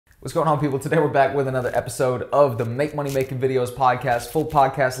What's going on, people? Today we're back with another episode of the Make Money Making Videos podcast. Full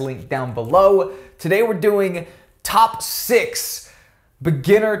podcast link down below. Today we're doing top 6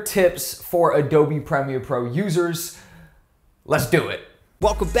 beginner tips for Adobe Premiere Pro users. Let's do it.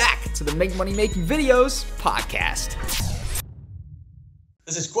 Welcome back to the Make Money Making Videos podcast.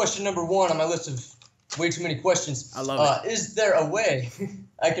 This is question number 1 on my list of way too many questions. I love it. Is there a way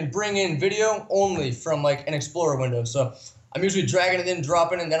I can bring in video only from like an Explorer window? So I'm usually dragging it in,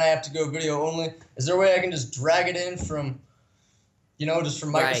 dropping it, and then I have to go video only. Is there a way I can just drag it in from, you know, just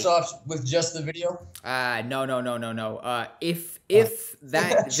from Microsoft with just the video? No. If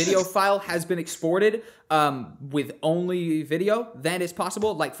that video file has been exported with only video, then it's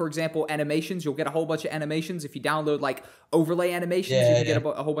possible. Like, for example, animations, you'll get a whole bunch of animations. If you download like overlay animations, you can get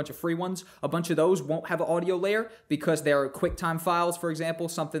a whole bunch of free ones. A bunch of those won't have an audio layer because they're QuickTime files, for example,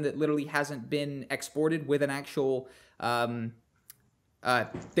 something that literally hasn't been exported with an actual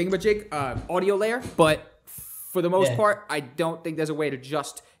thingamajig audio layer. But for the most part, I don't think there's a way to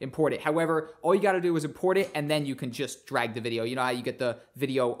just import it. However, all you got to do is import it, and then you can just drag the video. You know how you get the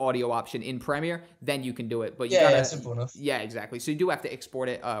video audio option in Premiere? Then you can do it. But you gotta, simple enough. Yeah, exactly. So you do have to export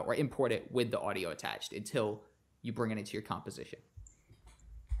it or import it with the audio attached until you bring it into your composition.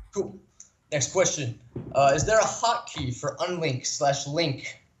 Cool. Next question. Is there a hotkey for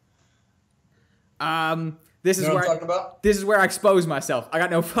unlink/link? This is you know where what I'm talking about? This is where I expose myself. I got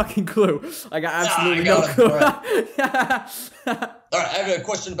no fucking clue. I got absolutely no clue. All right, I have a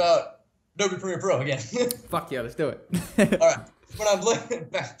question about Adobe Premiere Pro again. Fuck yeah, let's do it. All right, when I'm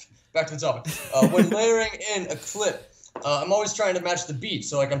back to the topic. When layering in a clip, I'm always trying to match the beat.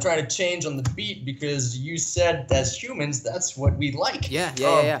 So like I'm trying to change on the beat because you said as humans that's what we like.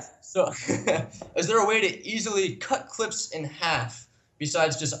 Yeah. So is there a way to easily cut clips in half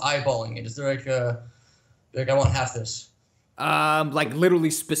besides just eyeballing it? Is there like I want half this? Like literally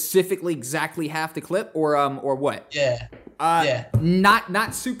specifically exactly half the clip or what? Yeah.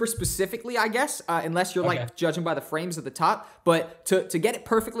 Not super specifically, I guess, unless you're like judging by the frames at the top. But to get it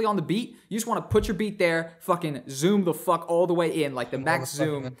perfectly on the beat, you just want to put your beat there, fucking zoom the fuck all the way in, like the max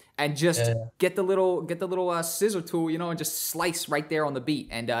zoom, and just get the little scissor tool, you know, and just slice right there on the beat.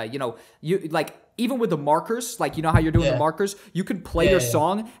 And you know, you like even with the markers, like you know how you're doing the markers, you could play your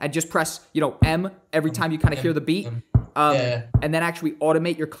song and just press, you know, M every time you kind of hear the beat. And then actually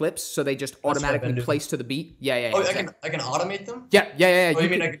automate your clips so they just automatically place to the beat. Yeah. Oh, exactly. I can automate them? Yeah. Oh, you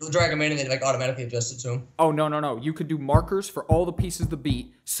mean I can drag them in and then like automatically adjust it to them? Oh, no. You could do markers for all the pieces of the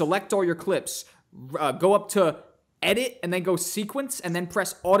beat, select all your clips, go up to edit and then go sequence and then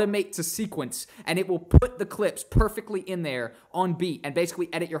press automate to sequence, and it will put the clips perfectly in there on beat and basically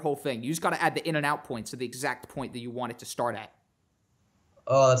edit your whole thing. You just got to add the in and out points to the exact point that you want it to start at.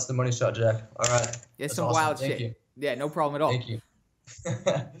 Oh, that's the money shot, Jack. All right. It's some wild shit. Thank you. Yeah, no problem at all. Thank you.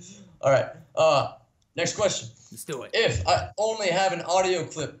 All right. Next question. Let's do it. If I only have an audio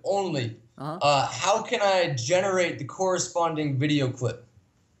clip only, how can I generate the corresponding video clip?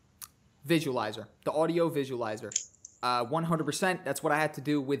 Visualizer. The audio visualizer. 100%. That's what I had to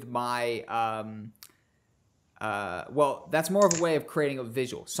do with my... well, that's more of a way of creating a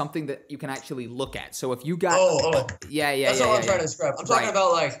visual, something that you can actually look at. So if you got... Yeah. That's what I'm trying to describe. I'm talking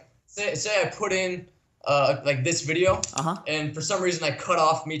about like, say I put in like this video, and for some reason I cut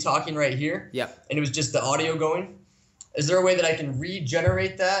off me talking right here, and it was just the audio going. Is there a way that I can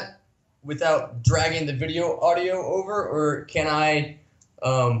regenerate that without dragging the video audio over, or can I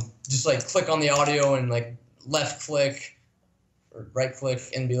just like click on the audio and like left click or right click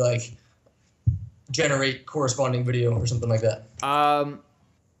and be like generate corresponding video or something like that?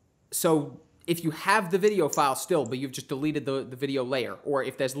 So if you have the video file still, but you've just deleted the video layer, or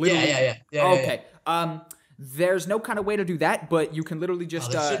if there's literally... Yeah. There's no kind of way to do that, but you can literally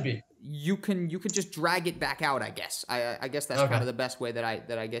just... there should be. You can just drag it back out, I guess. I guess that's kind of the best way that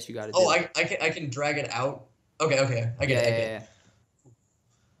I guess you got to do. Oh, I can drag it out? Okay. I get it.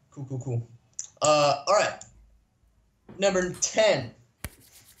 Cool. All right. Number 10.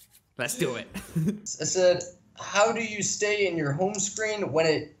 Let's do it. I said, how do you stay in your home screen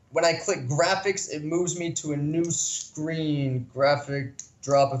when I click graphics, it moves me to a new screen? Graphic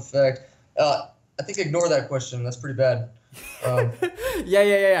drop effect. I think ignore that question. That's pretty bad.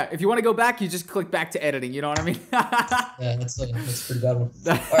 Yeah. If you want to go back, you just click back to editing. You know what I mean? Yeah, that's a pretty bad one.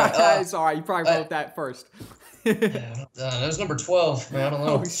 All right, it's all right. You probably wrote that first. That was number 12, man. I don't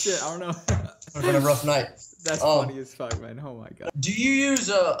know. Oh shit, I don't know. It's been a rough night. That's funny as fuck, man. Oh my god. Do you use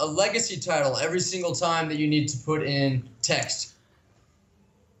a legacy title every single time that you need to put in text?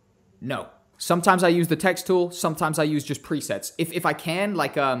 No. Sometimes I use the text tool. Sometimes I use just presets. If I can,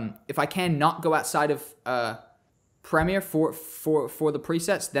 like, if I can not go outside of Premiere for the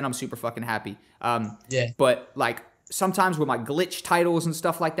presets, then I'm super fucking happy. Yeah. But like sometimes with my glitch titles and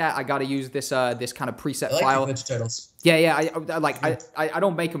stuff like that, I got to use this this kind of preset file. Glitch titles. Yeah. I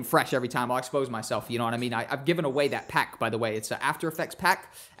don't make them fresh every time. I'll expose myself. You know what I mean? I've given away that pack, by the way. It's an After Effects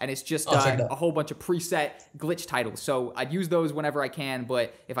pack, and it's just a whole bunch of preset glitch titles. So I'd use those whenever I can.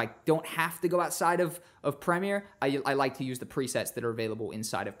 But if I don't have to go outside of Premiere, I like to use the presets that are available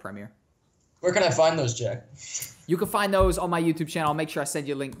inside of Premiere. Where can I find those, Jack? You can find those on my YouTube channel. I'll make sure I send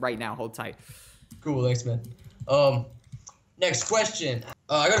you a link right now. Hold tight. Cool, thanks, man. Next question.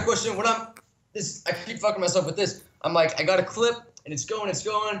 I got a question. I keep fucking myself with this. I'm like, I got a clip, and it's going,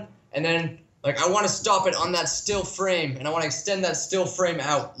 and then like I want to stop it on that still frame, and I want to extend that still frame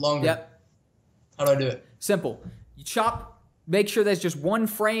out longer. Yep. How do I do it? Simple. You chop. Make sure there's just one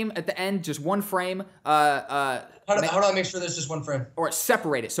frame at the end, just one frame. How do I make sure there's just one frame? Or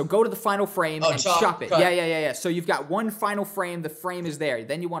separate it. So go to the final frame and chop it. Cut. Yeah. So you've got one final frame. The frame is there.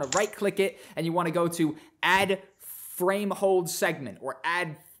 Then you want to right-click it, and you want to go to Add Frame Hold Segment. Or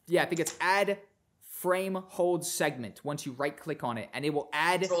I think it's Add Frame Hold Segment. Once you right-click on it, and it will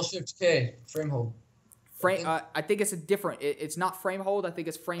add... Control-Shift-K, frame hold. I think it's a different. It's not frame hold. I think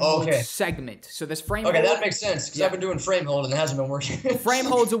it's frame hold segment. So this frame. Okay, hold, that makes sense because I've been doing frame hold and it hasn't been working. Frame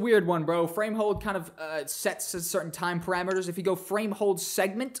hold's a weird one, bro. Frame hold kind of sets a certain time parameters. If you go frame hold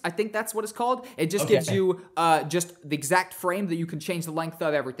segment, I think that's what it's called. It just gives you just the exact frame that you can change the length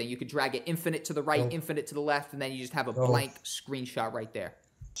of everything. You could drag it infinite to the right, infinite to the left, and then you just have a blank screenshot right there.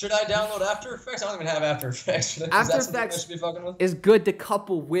 Should I download After Effects? I don't even have After Effects. After Effects is good to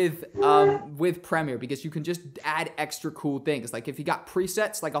couple with Premiere because you can just add extra cool things. Like if you got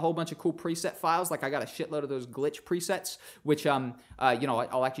presets, like a whole bunch of cool preset files, like I got a shitload of those glitch presets, which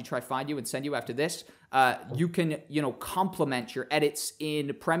I'll actually try to find you and send you after this. You can complement your edits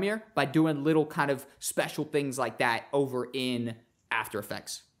in Premiere by doing little kind of special things like that over in After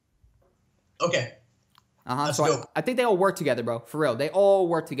Effects. Okay. So I think they all work together, bro. For real. They all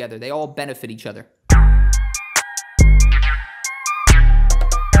work together. They all benefit each other.